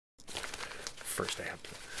first I have to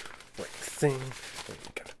write the thing, and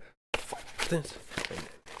you gotta fight this, and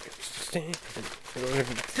then here's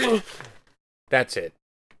the thing, that's it.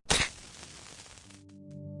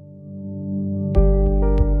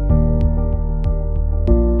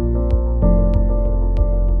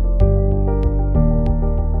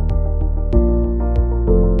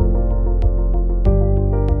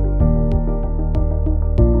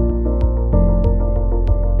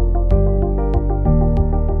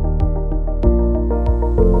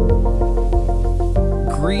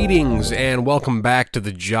 Greetings and welcome back to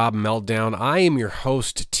the Job Meltdown. I am your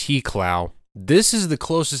host, T-Clow. This is the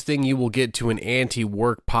closest thing you will get to an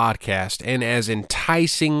anti-work podcast, and as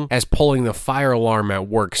enticing as pulling the fire alarm at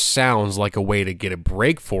work sounds like a way to get a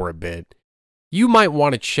break for a bit, you might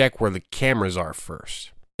want to check where the cameras are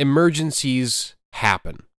first. Emergencies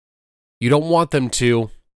happen. You don't want them to,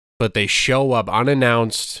 but they show up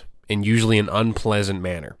unannounced in usually an unpleasant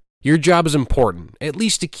manner. Your job is important, at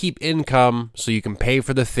least to keep income so you can pay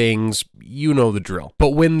for the things, you know the drill.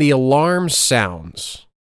 But when the alarm sounds,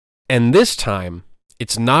 and this time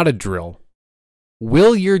it's not a drill,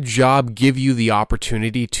 will your job give you the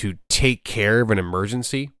opportunity to take care of an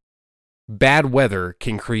emergency? Bad weather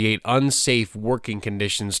can create unsafe working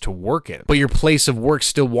conditions to work in, but your place of work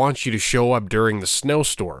still wants you to show up during the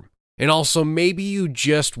snowstorm. And also maybe you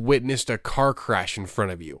just witnessed a car crash in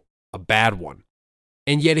front of you, a bad one.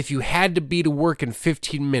 And yet if you had to be to work in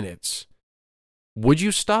 15 minutes, would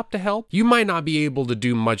you stop to help? You might not be able to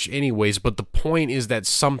do much anyways, but the point is that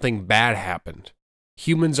something bad happened.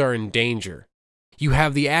 Humans are in danger. You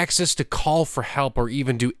have the access to call for help or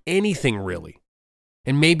even do anything really.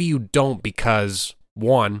 And maybe you don't because,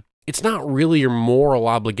 1, it's not really your moral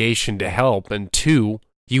obligation to help, and 2,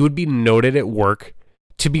 you would be noted at work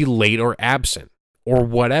to be late or absent, or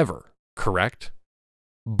whatever, correct?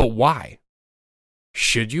 But why?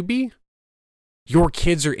 Should you be? Your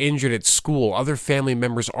kids are injured at school, other family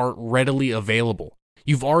members aren't readily available.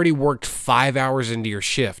 You've already worked 5 hours into your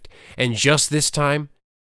shift, and just this time,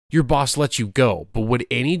 your boss lets you go. But would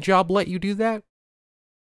any job let you do that?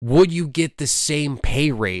 Would you get the same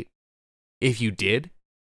pay rate if you did?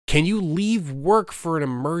 Can you leave work for an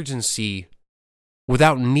emergency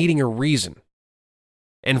without needing a reason?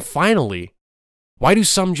 And finally, why do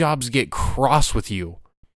some jobs get cross with you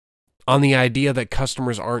on the idea that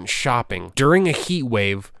customers aren't shopping during a heat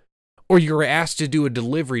wave, or you're asked to do a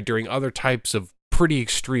delivery during other types of pretty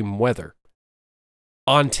extreme weather?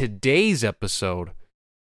 On today's episode,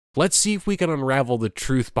 let's see if we can unravel the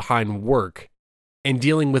truth behind work and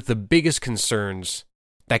dealing with the biggest concerns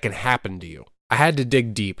that can happen to you. I had to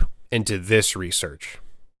dig deep into this research.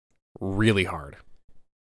 Really hard.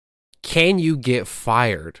 Can you get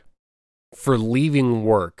fired for leaving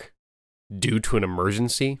work due to an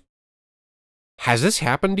emergency? Has this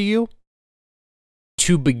happened to you?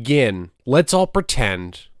 To begin, let's all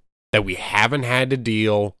pretend that we haven't had to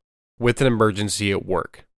deal with an emergency at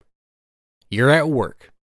work. You're at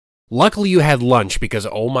work. Luckily you had lunch because,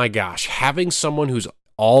 oh my gosh, having someone who's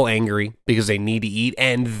all angry because they need to eat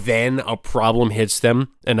and then a problem hits them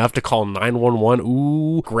enough to call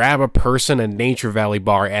 911, grab a person at Nature Valley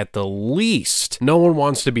bar at the least. No one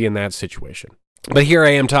wants to be in that situation. But here I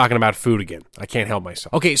am talking about food again. I can't help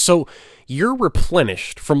myself. Okay, so you're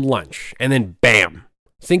replenished from lunch, and then bam,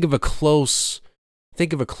 think of a close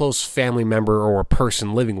family member or a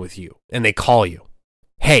person living with you, and they call you.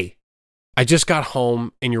 Hey, I just got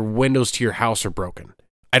home, and your windows to your house are broken.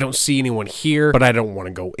 I don't see anyone here, but I don't want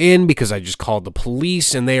to go in because I just called the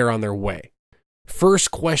police, and they are on their way. First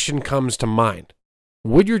question comes to mind.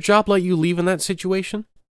 Would your job let you leave in that situation?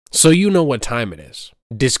 So you know what time it is.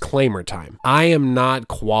 Disclaimer time. I am not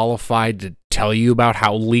qualified to tell you about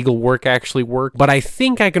how legal work actually works, but I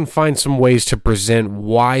think I can find some ways to present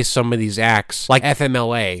why some of these acts, like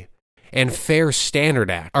FMLA and Fair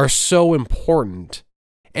Standard Act, are so important.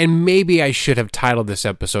 And maybe I should have titled this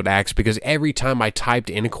episode Acts because every time I typed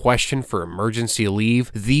in a question for emergency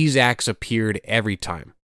leave, these acts appeared every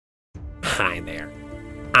time. Hi there.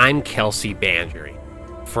 I'm Kelsey Bangery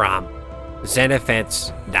from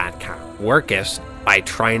Zenefits.com. Workist by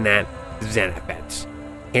TriNet Zenefits.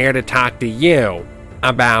 Here to talk to you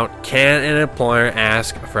about, can an employer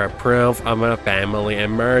ask for proof of a family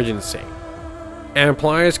emergency?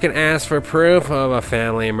 Employers can ask for proof of a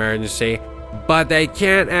family emergency, but they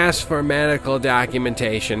can't ask for medical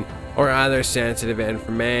documentation or other sensitive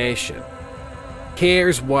information.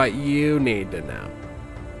 Here's what you need to know.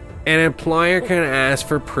 An employer can ask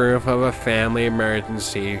for proof of a family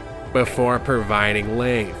emergency before providing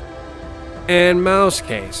leave. In most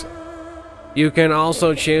cases, you can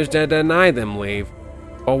also choose to deny them leave,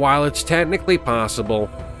 but while it's technically possible,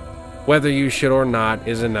 Whether you should or not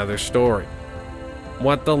is another story.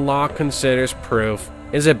 What the law considers proof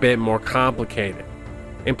is a bit more complicated.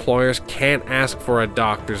 Employers can't ask for a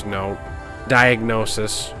doctor's note,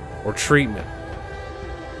 diagnosis, or treatment.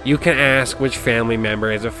 You can ask which family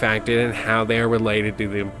member is affected and how they are related to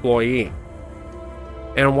the employee.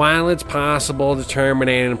 And while it's possible to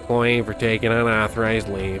terminate an employee for taking unauthorized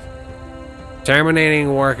leave, terminating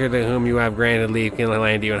a worker to whom you have granted leave can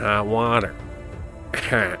land you in hot water.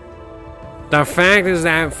 The fact is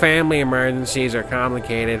that family emergencies are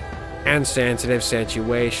complicated and sensitive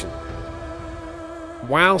situations.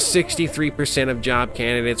 While 63% of job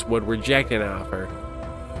candidates would reject an offer,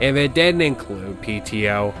 if it didn't include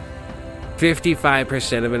PTO,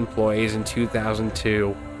 55% of employees in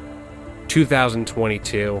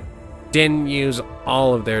 2022 didn't use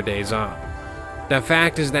all of their days off. The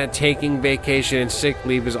fact is that taking vacation and sick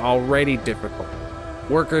leave is already difficult.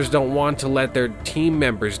 Workers don't want to let their team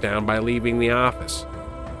members down by leaving the office.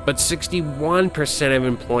 But 61% of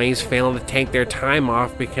employees fail to take their time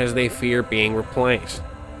off because they fear being replaced.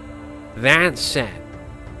 That said,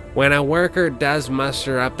 when a worker does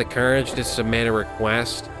muster up the courage to submit a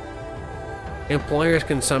request, employers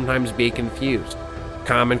can sometimes be confused.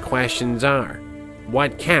 Common questions are,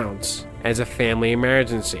 what counts as a family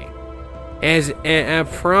emergency? Is it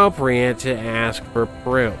appropriate to ask for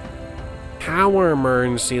proof? How are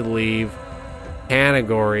emergency leave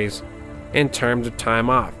categories in terms of time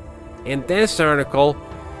off? In this article,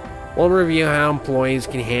 we'll review how employees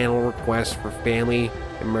can handle requests for family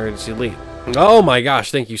emergency leave. Oh my gosh,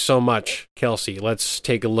 thank you so much, Kelsey. Let's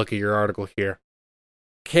take a look at your article here.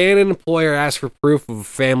 Can an employer ask for proof of a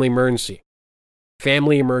family emergency?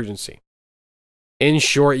 Family emergency. In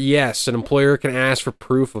short, yes, an employer can ask for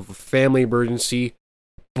proof of a family emergency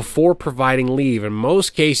before providing leave. In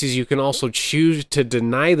most cases, you can also choose to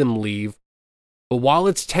deny them leave, but while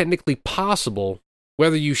it's technically possible,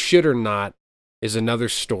 whether you should or not is another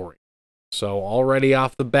story. So already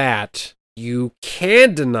off the bat, you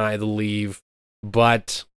can deny the leave,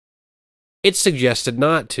 but it's suggested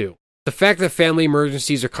not to. The fact that family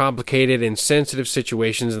emergencies are complicated and sensitive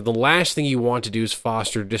situations, and the last thing you want to do is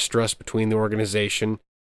foster distrust between the organization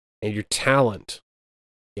and your talent.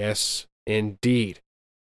 Yes, indeed.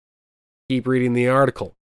 Keep reading the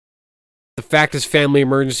article. The fact is family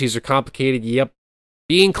emergencies are complicated, yep.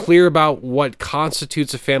 Being clear about what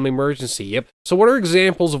constitutes a family emergency, yep. So what are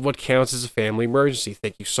examples of what counts as a family emergency?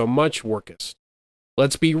 Thank you so much, Workist.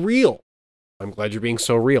 Let's be real. I'm glad you're being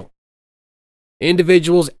so real.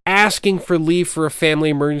 Individuals asking for leave for a family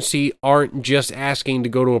emergency aren't just asking to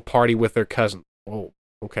go to a party with their cousin. Oh,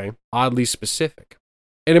 okay. Oddly specific.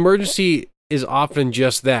 An emergency is often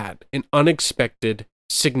just that, an unexpected,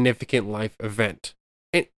 significant life event.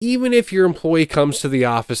 And even if your employee comes to the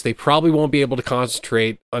office, they probably won't be able to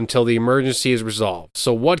concentrate until the emergency is resolved.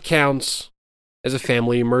 So what counts as a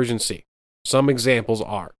family emergency? Some examples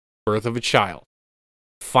are birth of a child,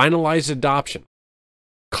 finalized adoption,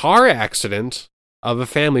 car accident of a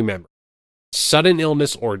family member, sudden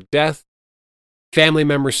illness or death, family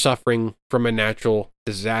member suffering from a natural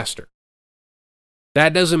disaster.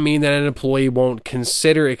 That doesn't mean that an employee won't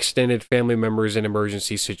consider extended family members in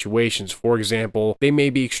emergency situations. For example, they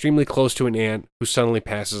may be extremely close to an aunt who suddenly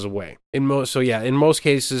passes away. In most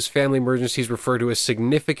cases, family emergencies refer to a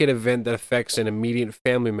significant event that affects an immediate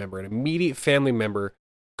family member. An immediate family member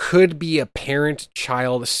could be a parent,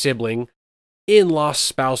 child, sibling, in-law,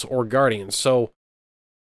 spouse, or guardian. So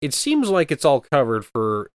it seems like it's all covered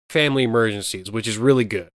for family emergencies, which is really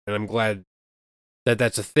good. And I'm glad that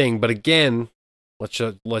that's a thing. But again,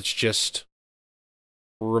 let's just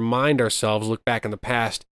remind ourselves, look back in the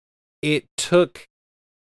past. It took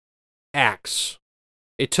acts.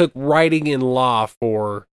 It took writing in law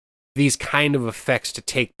for these kind of effects to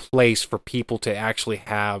take place for people to actually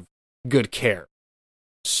have good care.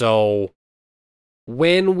 So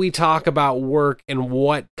when we talk about work and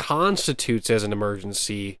what constitutes as an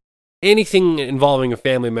emergency, anything involving a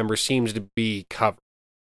family member seems to be covered.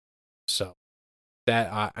 So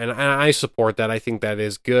that and I support that. I think that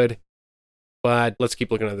is good. But let's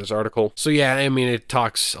keep looking at this article. So yeah, I mean, it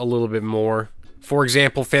talks a little bit more. For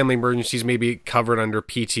example, family emergencies may be covered under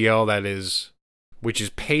PTO, which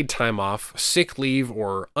is paid time off, sick leave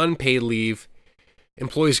or unpaid leave.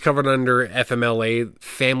 Employees covered under FMLA,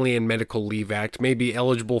 Family and Medical Leave Act, may be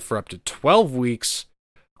eligible for up to 12 weeks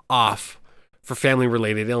off for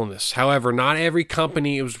family-related illness. However, not every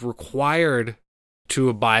company is required to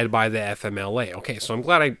abide by the FMLA. Okay, so I'm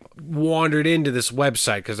glad I wandered into this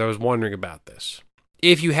website because I was wondering about this.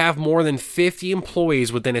 If you have more than 50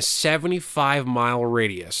 employees within a 75-mile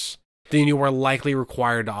radius, then you are likely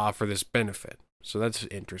required to offer this benefit. So that's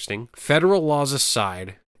interesting. Federal laws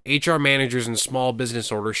aside, HR managers and small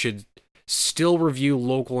business owners should still review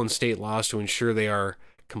local and state laws to ensure they are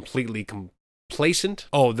completely complacent.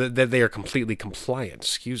 Oh, that they are completely compliant,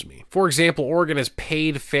 excuse me. For example, Oregon has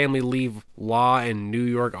paid family leave law and New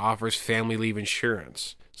York offers family leave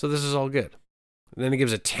insurance. So this is all good. And then it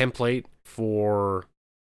gives a template for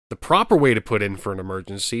the proper way to put in for an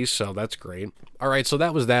emergency, so that's great. All right, so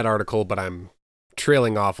that was that article, but I'm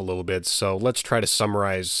trailing off a little bit, so let's try to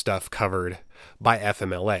summarize stuff covered by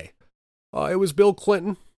FMLA. It was Bill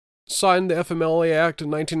Clinton, signed the FMLA Act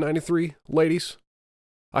in 1993. Ladies,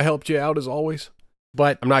 I helped you out as always.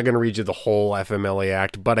 But I'm not going to read you the whole FMLA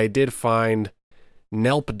Act, but I did find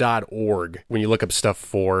nelp.org when you look up stuff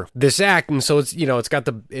for this act, and so it's,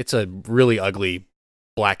 it's a really ugly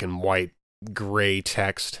black and white gray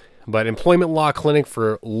text. But employment law clinic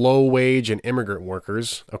for low-wage and immigrant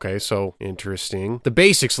workers. Okay, so interesting. The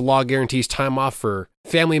basics, the law guarantees time off for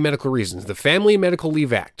family and medical reasons. The Family and Medical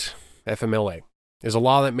Leave Act, FMLA, is a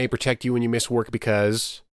law that may protect you when you miss work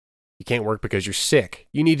because you can't work because you're sick.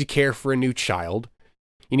 You need to care for a new child.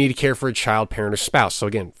 You need to care for a child, parent, or spouse. So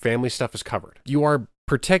again, family stuff is covered. You are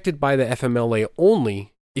protected by the FMLA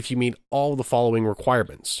only if you meet all the following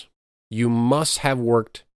requirements. You must have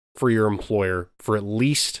worked for your employer for at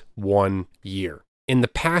least 1 year. In the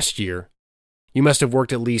past year, you must have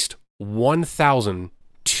worked at least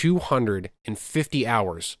 1,250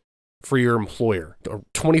 hours for your employer, or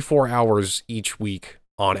 24 hours each week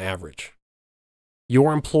on average.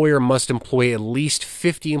 Your employer must employ at least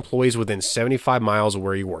 50 employees within 75 miles of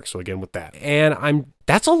where you work. So again, with that. And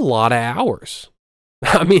that's a lot of hours.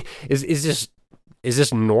 I mean, is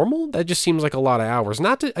this normal? That just seems like a lot of hours.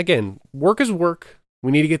 Not to, again, work is work.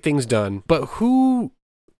 We need to get things done. But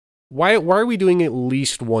why are we doing at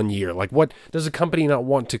least 1 year? Like, what does a company not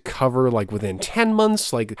want to cover, like, within 10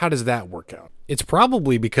 months? Like, how does that work out? It's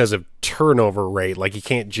probably because of turnover rate. Like, you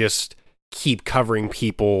can't just keep covering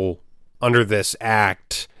people under this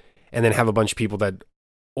act and then have a bunch of people that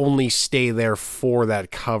only stay there for that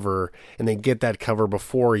cover and they get that cover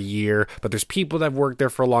before a year. But there's people that have worked there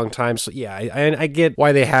for a long time. So yeah, I get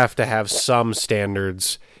why they have to have some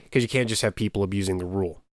standards, because you can't just have people abusing the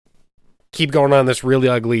rule. Keep going on this really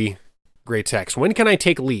ugly gray text. When can I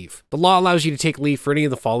take leave? The law allows you to take leave for any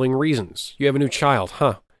of the following reasons. You have a new child,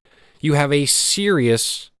 You have a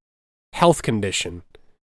serious health condition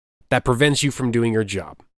that prevents you from doing your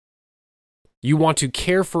job. You want to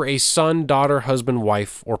care for a son, daughter, husband,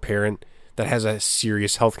 wife, or parent that has a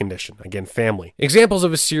serious health condition. Again, family. Examples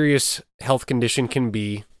of a serious health condition can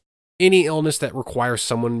be any illness that requires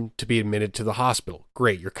someone to be admitted to the hospital.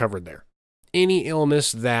 Great, you're covered there. Any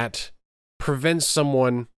illness that prevents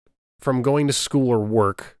someone from going to school or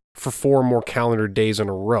work for 4 or more calendar days in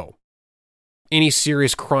a row. Any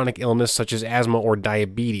serious chronic illness such as asthma or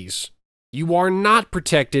diabetes. You are not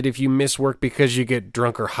protected if you miss work because you get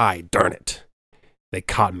drunk or high. Darn it. They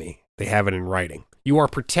caught me. They have it in writing. You are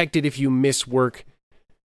protected if you miss work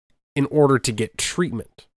in order to get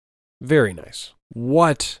treatment. Very nice.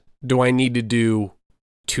 What do I need to do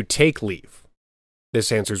to take leave? This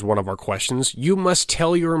answers one of our questions. You must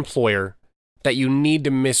tell your employer that you need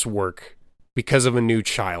to miss work because of a new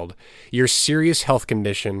child, your serious health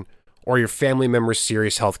condition, or your family member's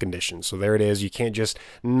serious health condition. So there it is. You can't just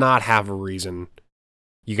not have a reason.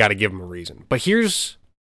 You got to give them a reason. But here's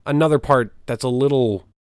another part that's a little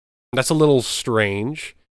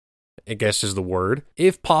strange, I guess is the word.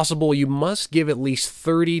 If possible, you must give at least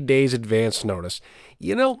 30 days advance notice.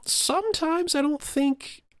 Sometimes I don't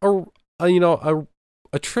think a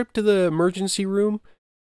trip to the emergency room,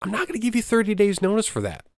 I'm not going to give you 30 days notice for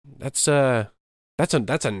that. That's a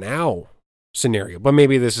now scenario, but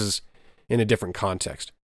maybe this is in a different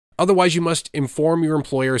context. Otherwise, you must inform your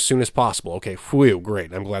employer as soon as possible. Okay, whew,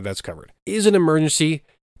 great. I'm glad that's covered. Is an emergency.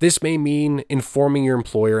 This may mean informing your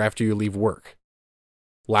employer after you leave work.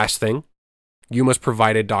 Last thing, you must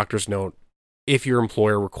provide a doctor's note if your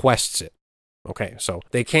employer requests it. Okay, so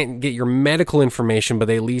they can't get your medical information, but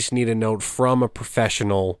they at least need a note from a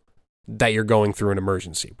professional that you're going through an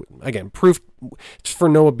emergency. Again, proof for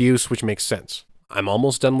no abuse, which makes sense. I'm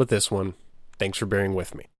almost done with this one. Thanks for bearing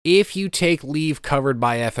with me. If you take leave covered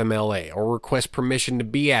by FMLA or request permission to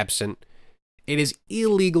be absent, it is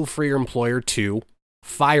illegal for your employer to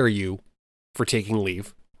fire you for taking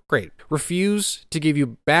leave. Great. Refuse to give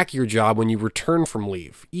you back your job when you return from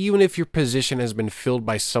leave. Even if your position has been filled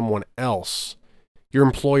by someone else, your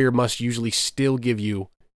employer must usually still give you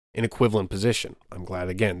an equivalent position. I'm glad,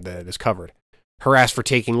 again, that it is covered. Harass for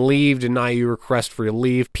taking leave, deny you request for your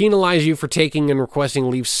leave, penalize you for taking and requesting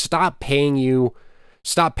leave, stop paying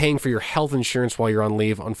for your health insurance while you're on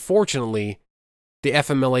leave. Unfortunately, the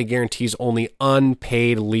FMLA guarantees only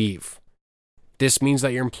unpaid leave. This means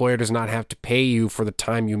that your employer does not have to pay you for the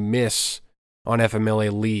time you miss on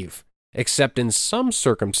FMLA leave, except in some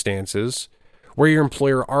circumstances where your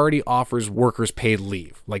employer already offers workers paid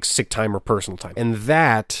leave, like sick time or personal time. And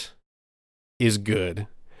that is good,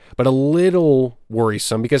 but a little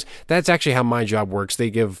worrisome because that's actually how my job works.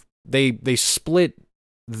 They split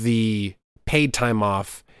the paid time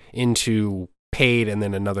off into paid and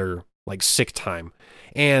then another like sick time.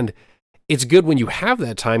 And it's good when you have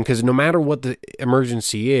that time because no matter what the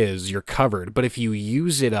emergency is, you're covered. But if you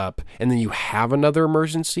use it up and then you have another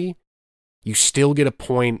emergency, you still get a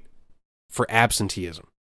point for absenteeism.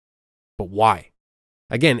 But why?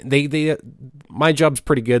 Again, my job's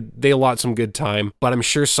pretty good. They allot some good time, but I'm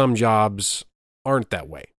sure some jobs aren't that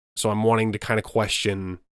way. So I'm wanting to kind of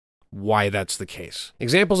question why that's the case.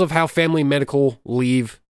 Examples of how Family Medical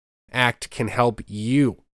Leave Act can help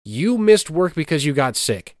you. You missed work because you got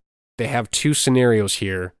sick. They have two scenarios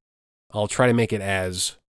here. I'll try to make it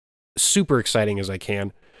as super exciting as I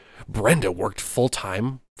can. Brenda worked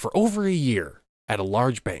full-time for over a year at a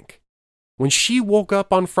large bank. When she woke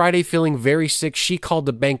up on Friday feeling very sick, she called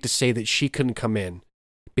the bank to say that she couldn't come in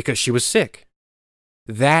because she was sick.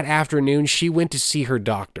 That afternoon, she went to see her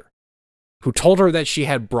doctor, who told her that she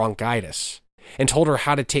had bronchitis and told her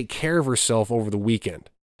how to take care of herself over the weekend.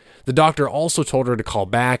 The doctor also told her to call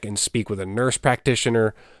back and speak with a nurse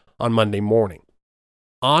practitioner on Monday morning.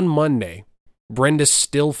 On Monday, Brenda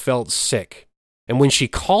still felt sick, and when she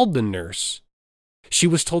called the nurse, she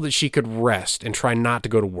was told that she could rest and try not to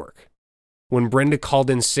go to work. When Brenda called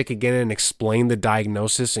in sick again and explained the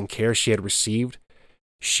diagnosis and care she had received,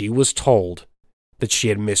 she was told that she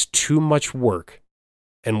had missed too much work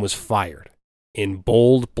and was fired. In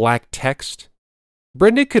bold black text,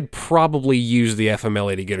 Brenda could probably use the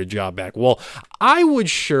FMLA to get her job back. Well, I would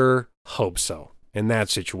sure hope so in that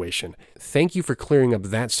situation. Thank you for clearing up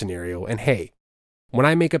that scenario. And hey, when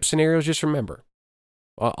I make up scenarios, just remember,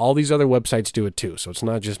 all these other websites do it too, so it's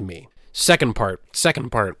not just me. Second part.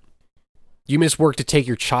 You miss work to take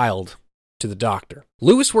your child to the doctor.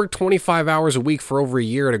 Lewis worked 25 hours a week for over a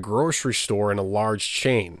year at a grocery store in a large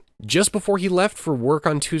chain. Just before he left for work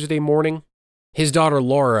on Tuesday morning, his daughter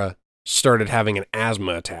Laura started having an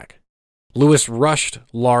asthma attack. Lewis rushed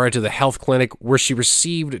Laura to the health clinic where she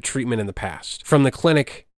received treatment in the past. From the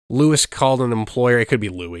clinic, Lewis called an employer, it could be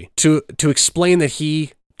Louie, to explain that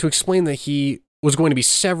he was going to be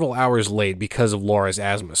several hours late because of Laura's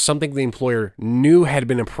asthma, something the employer knew had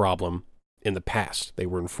been a problem in the past. They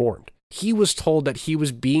were informed. He was told that he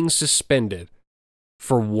was being suspended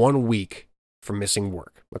for 1 week for missing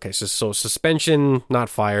work. Okay, so suspension, not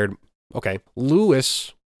fired. Okay,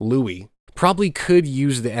 Louie, probably could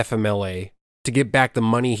use the FMLA to get back the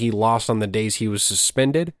money he lost on the days he was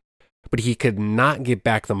suspended, but he could not get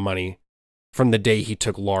back the money from the day he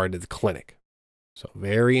took Laura to the clinic. So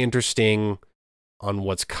very interesting on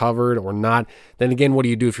what's covered or not. Then again, what do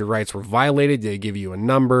you do if your rights were violated? They give you a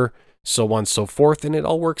number, so on and so forth, and it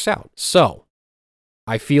all works out. So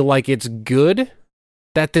I feel like it's good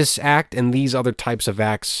that this act and these other types of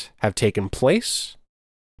acts have taken place,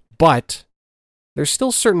 but there's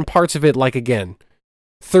still certain parts of it, like again,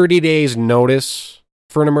 30 days notice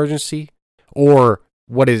for an emergency, or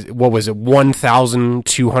what was it,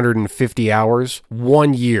 1,250 hours,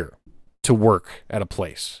 1 year to work at a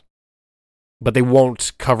place. But they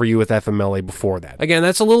won't cover you with FMLA before that. Again,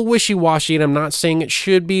 that's a little wishy-washy, and I'm not saying it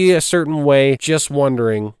should be a certain way, just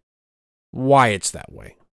wondering why it's that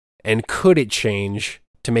way. And could it change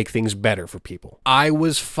to make things better for people? I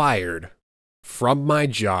was fired from my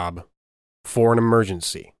job for an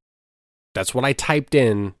emergency. That's what I typed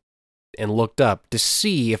in and looked up to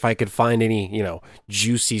see if I could find any,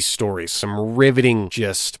 juicy stories, some riveting,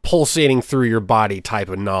 just pulsating through your body type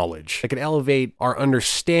of knowledge that could elevate our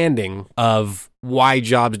understanding of why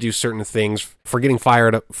jobs do certain things, for getting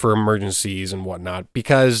fired for emergencies and whatnot,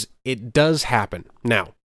 because it does happen.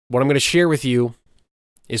 Now, what I'm going to share with you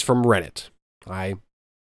is from Reddit. I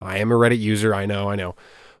am a Reddit user, I know,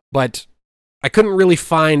 but I couldn't really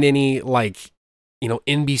find any,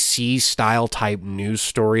 NBC style type news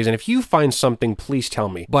stories. And if you find something, please tell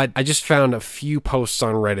me. But I just found a few posts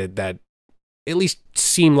on Reddit that at least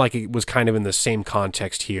seemed like it was kind of in the same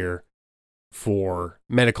context here for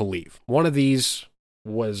medical leave. One of these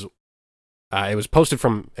was, it was posted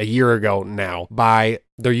from a year ago now by,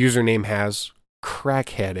 their username has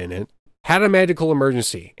crackhead in it. Had a medical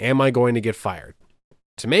emergency. Am I going to get fired?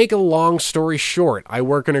 To make a long story short, I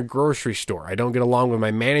work in a grocery store. I don't get along with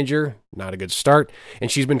my manager, not a good start,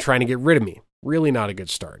 and she's been trying to get rid of me. Really not a good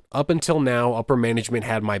start. Up until now, upper management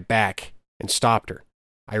had my back and stopped her.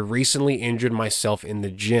 I recently injured myself in the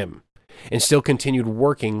gym and still continued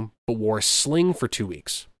working, but wore a sling for 2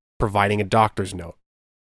 weeks, providing a doctor's note.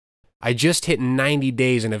 I just hit 90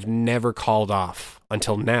 days and have never called off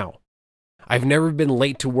until now. I've never been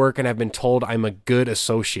late to work and I've been told I'm a good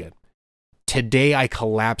associate. Today I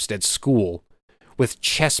collapsed at school with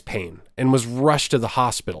chest pain and was rushed to the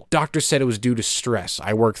hospital. Doctor said it was due to stress.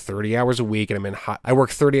 I work 30 hours a week and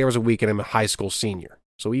I'm a high school senior.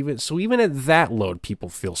 So even at that load, people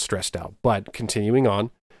feel stressed out. But continuing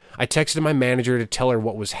on, I texted my manager to tell her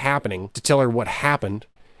what happened,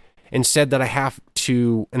 and said that I have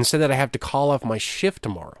to call off my shift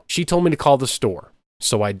tomorrow. She told me to call the store,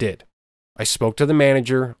 so I did. I spoke to the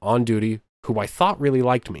manager on duty, who I thought really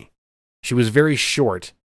liked me. She was very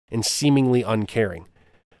short and seemingly uncaring.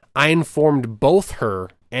 I informed both her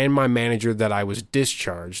and my manager that I was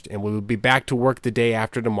discharged and we would be back to work the day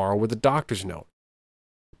after tomorrow with a doctor's note.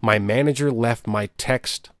 My manager left my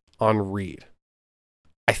text on read.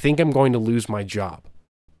 I think I'm going to lose my job.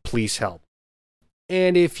 Please help.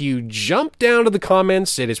 And if you jump down to the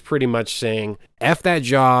comments, it is pretty much saying, F that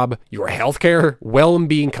job, your healthcare,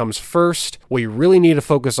 well-being comes first. What you really need to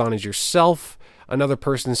focus on is yourself. Another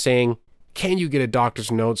person saying, can you get a doctor's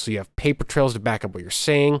note so you have paper trails to back up what you're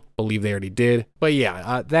saying? Believe they already did. But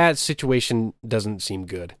yeah, that situation doesn't seem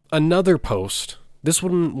good. Another post, this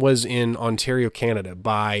one was in Ontario, Canada,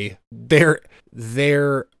 by their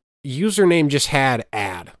username just had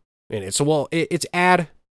ad in it. So, it's ad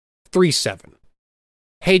 37.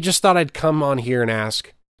 Hey, just thought I'd come on here and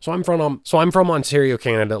ask. So I'm from Ontario,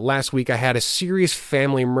 Canada. Last week I had a serious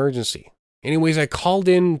family emergency. Anyways, I called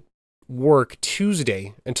in work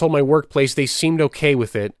Tuesday and told my workplace they seemed okay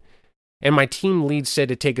with it, and my team lead said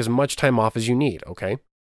to take as much time off as you need, okay?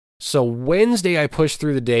 So Wednesday I pushed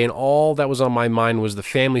through the day and all that was on my mind was the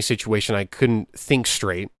family situation. I couldn't think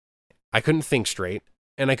straight,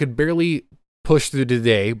 and I could barely push through the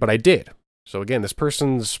day, but I did. So again, this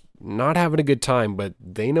person's not having a good time, but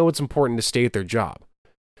they know it's important to stay at their job.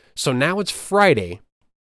 So now it's Friday.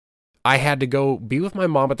 I had to go be with my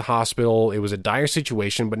mom at the hospital. It was a dire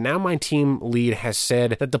situation, but now my team lead has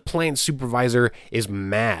said that the plant supervisor is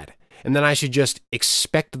mad and that I should just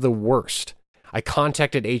expect the worst. I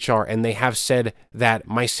contacted HR and they have said that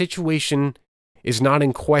my situation is not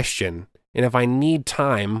in question, and if I need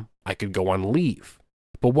time, I could go on leave.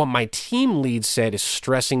 But what my team lead said is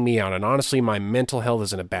stressing me out, and honestly, my mental health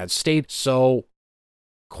is in a bad state. So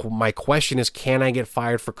my question is, can I get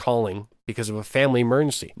fired for calling because of a family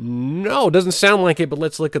emergency? No, doesn't sound like it, but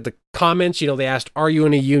let's look at the comments. They asked, are you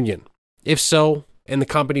in a union? If so, and the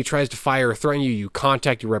company tries to fire or threaten you, you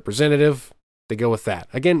contact your representative. They go with that.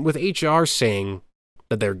 Again, with HR saying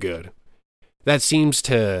that they're good. That seems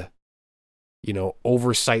to,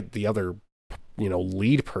 oversight the other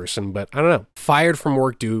lead person, but I don't know. Fired from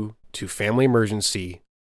work due to family emergency.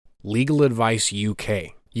 Legal advice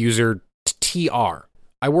UK. User TR.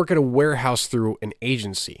 I work at a warehouse through an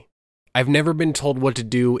agency. I've never been told what to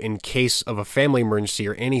do in case of a family emergency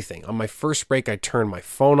or anything. On my first break, I turned my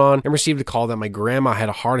phone on and received a call that my grandma had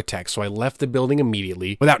a heart attack, so I left the building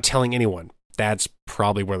immediately without telling anyone. That's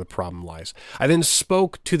probably where the problem lies. I then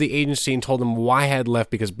spoke to the agency and told them why I had left,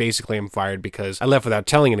 because basically I'm fired because I left without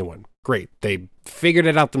telling anyone. Great. They figured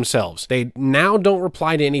it out themselves. They now don't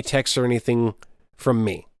reply to any texts or anything from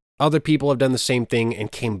me. Other people have done the same thing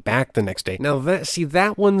and came back the next day. Now,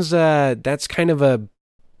 that one's, that's kind of a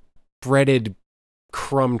breaded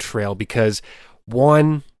crumb trail, because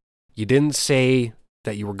one, you didn't say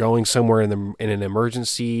that you were going somewhere in an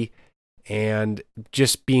emergency, and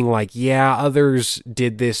just being like, yeah, others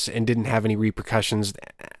did this and didn't have any repercussions.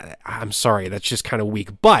 I'm sorry, that's just kind of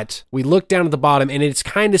weak. But we look down at the bottom, and it's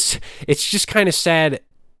just kind of sad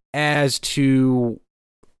as to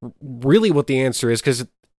really what the answer is, because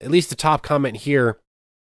at least the top comment here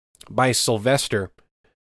by Sylvester,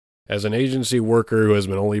 as an agency worker who has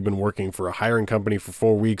only been working for a hiring company for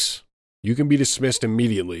 4 weeks, you can be dismissed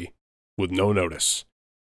immediately with no notice.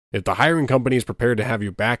 If the hiring company is prepared to have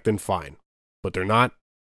you back, then fine. But they're not.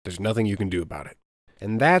 There's nothing you can do about it.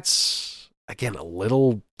 And that's, again, a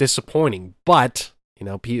little disappointing. But,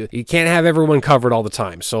 you can't have everyone covered all the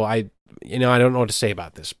time. So I don't know what to say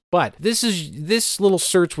about this. But this little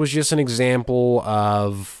search was just an example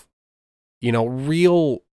of,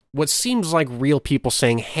 what seems like real people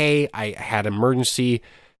saying, hey, I had an emergency.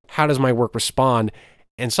 How does my work respond?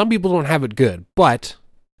 And some people don't have it good. But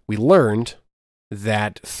we learned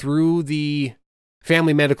that through the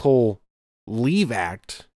Family Medical Leave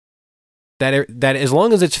Act, that as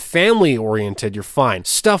long as it's family oriented, you're fine.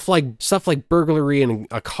 Stuff like burglary and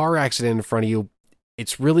a car accident in front of you,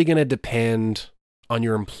 it's really going to depend on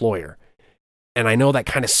your employer. And I know that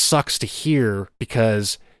kind of sucks to hear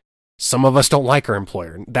because some of us don't like our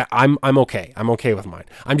employer. That I'm okay. I'm okay with mine.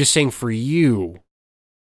 I'm just saying for you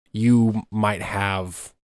might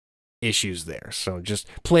have issues there. So just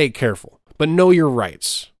play it careful. But know your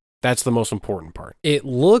rights. That's the most important part. It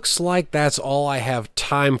looks like that's all I have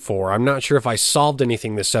time for. I'm not sure if I solved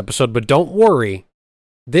anything this episode, but don't worry.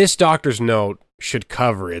 This doctor's note should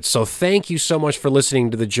cover it. So thank you so much for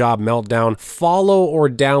listening to the Job Meltdown. Follow or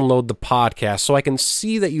download the podcast so I can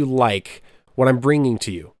see that you like what I'm bringing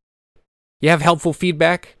to you. You have helpful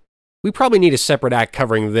feedback? We probably need a separate act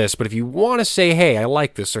covering this, but if you want to say, hey, I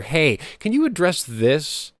like this, or hey, can you address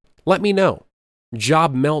this? Let me know.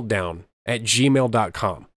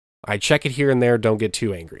 jobmeltdown@gmail.com. I check it here and there, don't get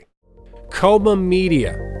too angry. Coma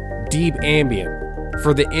Media, Deep Ambient,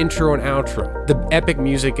 for the intro and outro. The epic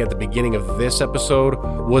music at the beginning of this episode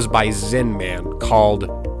was by Zen Man called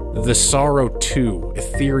The Sorrow 2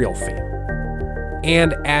 Ethereal Theme.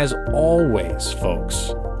 And as always,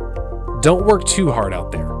 folks, don't work too hard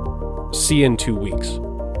out there. See you in 2 weeks.